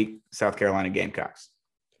 Team of the week, South Carolina Gamecocks.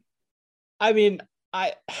 I mean,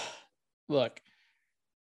 look,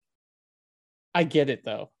 I get it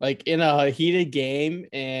though. Like in a heated game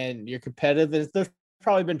and you're competitive, they've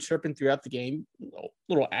probably been chirping throughout the game,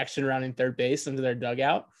 little action around in third base into their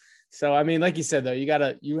dugout. So, I mean, like you said, though,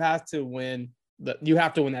 you have to win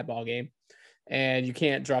that ball game. And you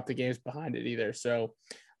can't drop the games behind it either. So,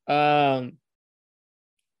 so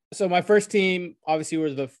my first team obviously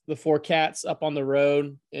were the 4 Cats up on the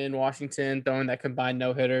road in Washington, throwing that combined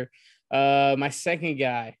no-hitter. My second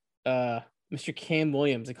guy, Mr. Cam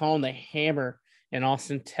Williams, they call him the Hammer in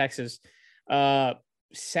Austin, Texas.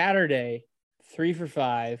 Saturday, 3 for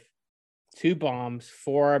 5, 2 bombs,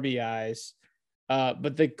 4 RBIs.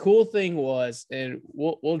 But the cool thing was, and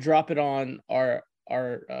we'll drop it on our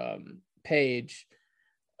page,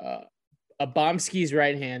 Abomski's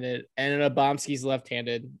right-handed and an Abomski's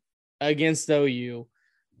left-handed against OU.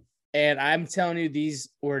 And I'm telling you, these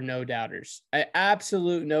were no doubters,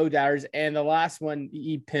 absolute no doubters. And the last one,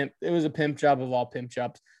 it was a pimp job of all pimp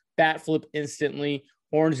jobs. Bat flip instantly,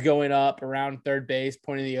 horns going up around third base,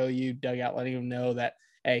 pointing the OU dugout, letting them know that,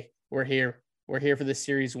 hey, we're here. We're here for the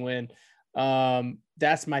series win.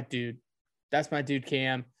 That's my dude.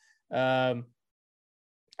 Cam. You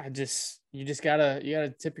just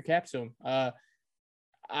gotta tip your cap to him.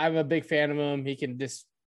 I'm a big fan of him. He can just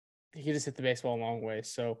hit the baseball a long way.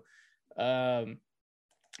 So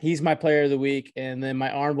he's my player of the week. And then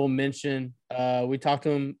my honorable mention, we talked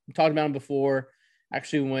about him before,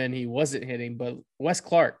 actually when he wasn't hitting, but Wes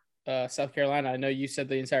Clark, South Carolina. I know you said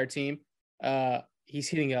the entire team. He's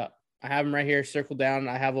heating up. I have him right here circled down.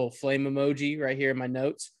 I have a little flame emoji right here in my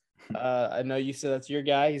notes. I know you said that's your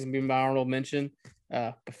guy. He's gonna be my honorable mention.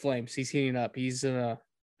 But Flames, he's heating up.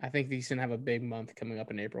 I think he's gonna have a big month coming up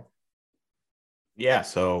in April. Yeah,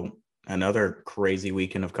 so another crazy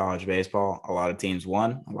weekend of college baseball. A lot of teams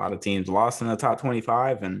won, a lot of teams lost in the top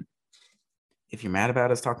 25. And if you're mad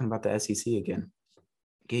about us talking about the SEC again,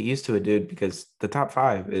 get used to it, dude, because the top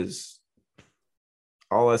 5 is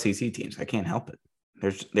all SEC teams. I can't help it.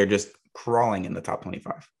 They're just crawling in the top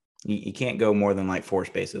 25. You can't go more than like 4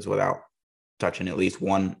 spaces without touching at least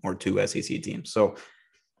 1 or 2 SEC teams. So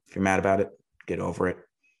if you're mad about it, get over it.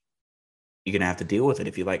 You're going to have to deal with it.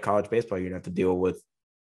 If you like college baseball, you're going to have to deal with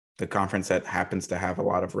the conference that happens to have a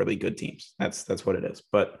lot of really good teams. That's what it is.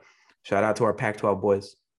 But shout out to our Pac-12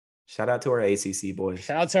 boys. Shout out to our ACC boys.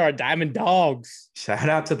 Shout out to our Diamond Dogs. Shout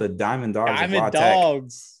out to the Diamond Dogs. Diamond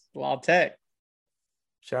Dogs. La Tech.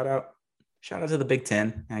 Shout out to the Big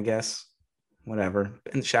Ten, I guess. Whatever.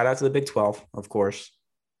 And shout out to the Big 12, of course.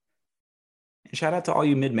 And shout out to all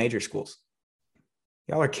you mid-major schools.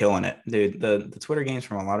 Y'all are killing it, dude. The Twitter games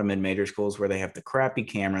from a lot of mid-major schools where they have the crappy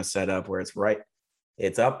camera set up where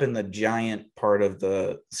it's up in the giant part of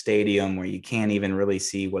the stadium where you can't even really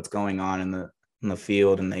see what's going on in the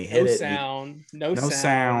field, and they hit no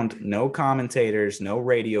sound, no commentators, no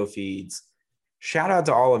radio feeds. Shout out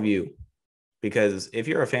to all of you, because if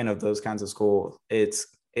you're a fan of those kinds of schools, it's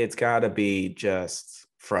got to be just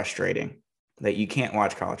frustrating that you can't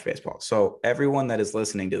watch college baseball. So everyone that is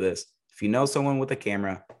listening to this, if you know someone with a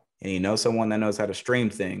camera and you know someone that knows how to stream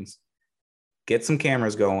things, get some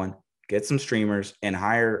cameras going, get some streamers, and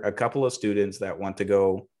hire a couple of students that want to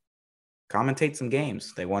go commentate some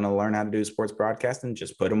games. They want to learn how to do sports broadcasting,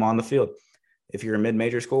 just put them on the field. If you're a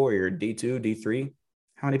mid-major school or you're D2, D3,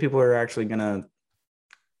 how many people are actually going to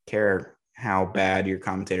care how bad your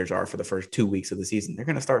commentators are for the first 2 weeks of the season? They're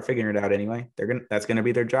going to start figuring it out anyway. That's going to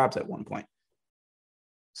be their jobs at one point.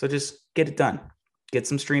 So just get it done. Get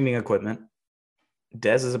some streaming equipment.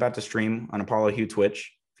 Dez is about to stream on Apollo Hue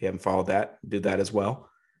Twitch. If you haven't followed that, do that as well.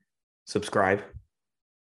 Subscribe.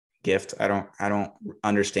 Gift. I don't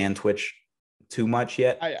understand Twitch too much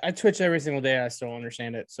yet. I Twitch every single day. I still don't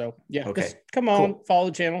understand it. So yeah, okay. Just come on, cool. Follow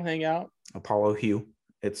the channel, hang out. Apollo Hue.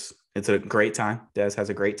 It's a great time. Dez has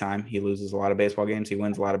a great time. He loses a lot of baseball games. He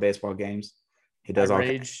wins a lot of baseball games. He does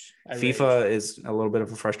FIFA is a little bit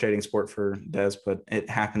of a frustrating sport for Dez, but it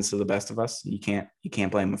happens to the best of us. You can't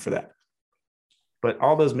blame him for that. But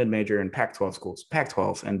all those mid-major and Pac-12 schools,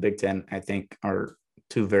 Pac-12 and Big Ten, I think are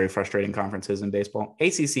 2 very frustrating conferences in baseball.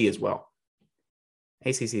 ACC as well.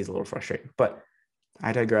 ACC is a little frustrating, but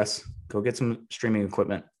I digress. Go get some streaming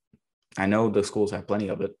equipment. I know the schools have plenty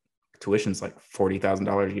of it. Tuition's like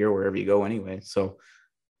 $40,000 a year wherever you go anyway. So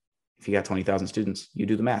if you got 20,000 students, you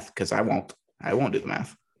do the math, because I won't do the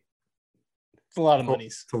math. It's a lot of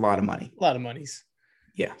monies. It's a lot of money. A lot of monies.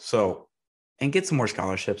 Yeah. So, and get some more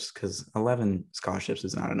scholarships, because 11 scholarships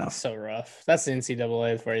is not enough. So rough. That's the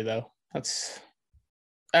NCAA for you, though.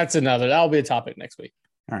 That'll be a topic next week.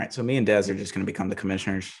 All right. So me and Dez are just going to become the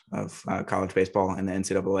commissioners of college baseball and the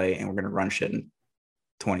NCAA, and we're going to run shit in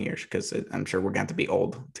 20 years, because I'm sure we're going to have to be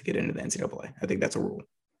old to get into the NCAA. I think that's a rule.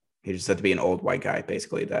 You just have to be an old white guy,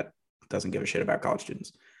 basically, that doesn't give a shit about college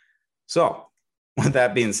students. So with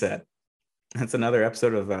that being said, that's another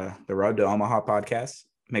episode of the Road to Omaha podcast.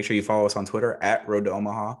 Make sure you follow us on Twitter at Road to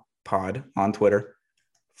Omaha Pod on Twitter.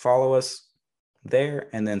 Follow us there,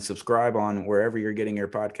 and then subscribe on wherever you're getting your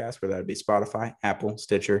podcast, whether that be Spotify, Apple,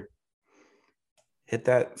 Stitcher. Hit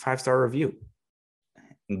that 5-star review.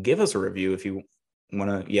 And give us a review if you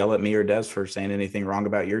want to yell at me or Dez for saying anything wrong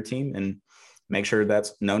about your team, and make sure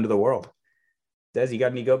that's known to the world. Dez, you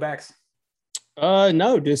got any go backs?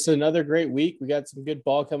 No, just another great week. We got some good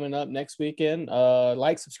ball coming up next weekend.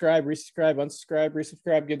 Like, subscribe, resubscribe, unsubscribe,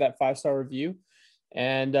 resubscribe, give that 5-star review,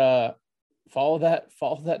 and follow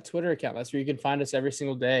that Twitter account. That's where you can find us every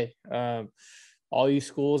single day. All you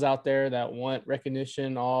schools out there that want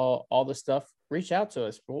recognition, all the stuff, reach out to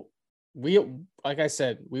us. We, like I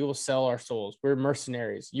said, we will sell our souls. We're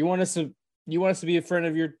mercenaries. You want us to be a friend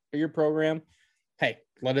of your program? Hey,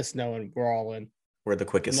 let us know, and we're all in. We're the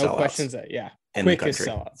quickest sellouts. No questions. Yeah. Quickest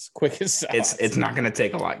sellouts. Quickest sellouts. It's not going to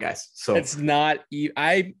take a lot, guys. So it's not.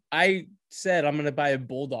 I said I'm gonna buy a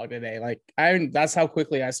bulldog today. Like that's how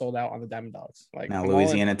quickly I sold out on the Diamond Dogs. Like Now,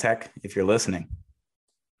 Louisiana Tech, if you're listening,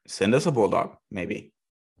 send us a bulldog, maybe.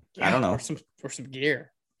 I don't know. Or some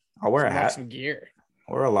gear. I'll wear a hat. Some gear.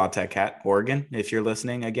 Or a La Tech hat. Oregon, if you're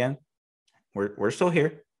listening again, we're still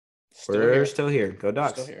here. We're still here. Go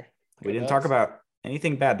Ducks. Still here. We didn't talk about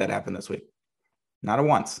anything bad that happened this week. Not a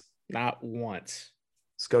once. Not once.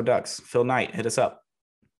 Let's go Ducks. Phil Knight, hit us up.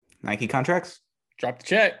 Nike contracts? Drop the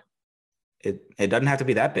check. It doesn't have to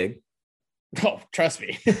be that big. Oh, trust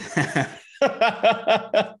me.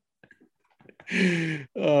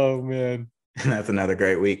 Oh, man. And that's another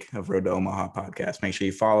great week of Road to Omaha podcast. Make sure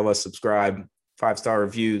you follow us, subscribe, 5-star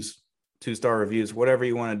reviews, 2-star reviews, whatever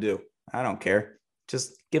you want to do. I don't care.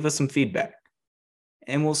 Just give us some feedback.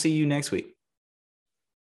 And we'll see you next week.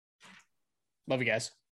 Love you guys.